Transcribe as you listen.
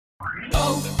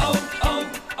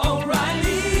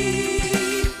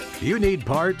You need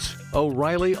parts?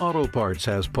 O'Reilly Auto Parts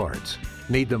has parts.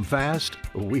 Need them fast?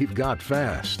 We've got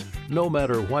fast. No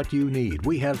matter what you need,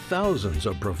 we have thousands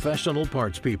of professional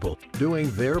parts people doing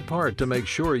their part to make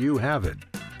sure you have it.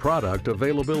 Product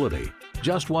availability.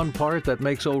 Just one part that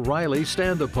makes O'Reilly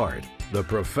stand apart. The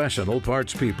professional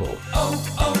parts people.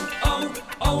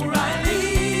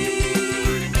 O'Reilly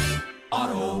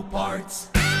Auto Parts.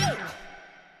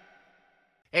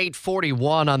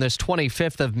 8:41 on this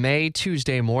 25th of May,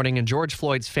 Tuesday morning, and George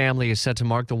Floyd's family is set to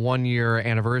mark the one-year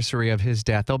anniversary of his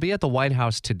death. They'll be at the White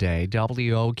House today.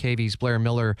 WOKV's Blair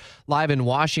Miller live in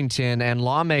Washington, and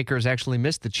lawmakers actually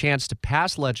missed the chance to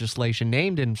pass legislation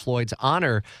named in Floyd's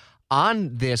honor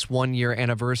on this one-year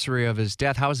anniversary of his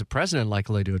death. How is the president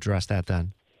likely to address that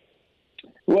then?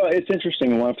 Well, it's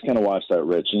interesting. We'll have to kind of watch that,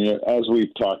 Rich. And as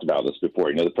we've talked about this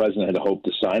before, the president had hoped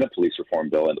to sign a police reform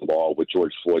bill into law with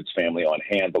George Floyd's family on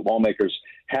hand, but lawmakers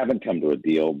haven't come to a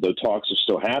deal, though talks are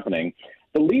still happening.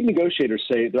 The lead negotiators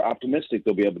say they're optimistic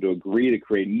they'll be able to agree to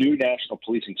create new national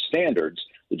policing standards.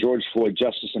 The George Floyd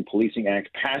Justice and Policing Act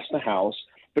passed the House,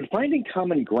 but finding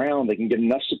common ground that can get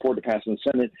enough support to pass in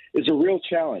the Senate is a real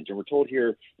challenge. And we're told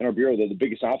here in our Bureau that the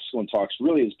biggest obstacle in talks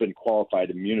really has been qualified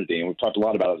immunity, and we've talked a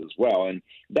lot about it as well. And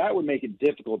that would make it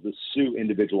difficult to sue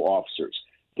individual officers.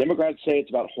 Democrats say it's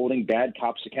about holding bad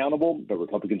cops accountable, but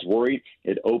Republicans worry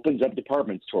it opens up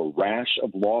departments to a rash of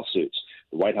lawsuits.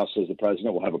 The White House says the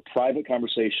president will have a private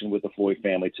conversation with the Floyd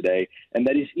family today and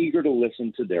that he's eager to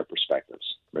listen to their perspectives.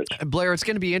 Rich. Blair, it's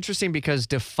going to be interesting because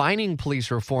defining police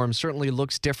reform certainly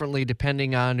looks differently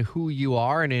depending on who you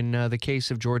are. And in the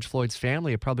case of George Floyd's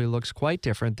family, it probably looks quite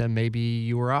different than maybe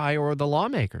you or I or the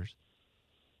lawmakers.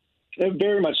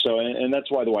 Very much so, and that's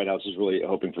why the White House is really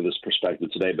hoping for this perspective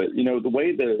today. But, the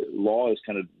way the law is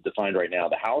kind of defined right now,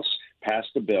 the House passed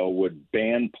a bill would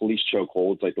ban police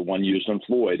chokeholds like the one used on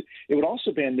Floyd. It would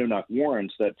also ban no-knock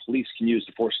warrants that police can use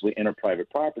to forcibly enter private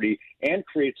property and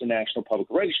creates a national public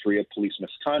registry of police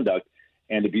misconduct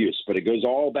and abuse. But it goes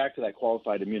all back to that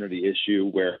qualified immunity issue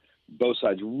where both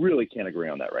sides really can't agree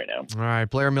on that right now. All right,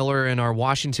 Blair Miller in our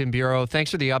Washington Bureau.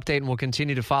 Thanks for the update, and we'll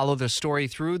continue to follow the story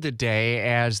through the day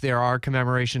as there are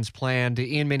commemorations planned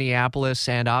in Minneapolis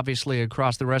and obviously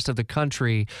across the rest of the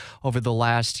country over the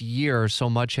last year. So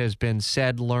much has been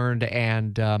said, learned,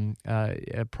 and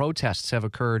protests have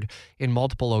occurred in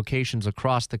multiple locations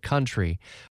across the country.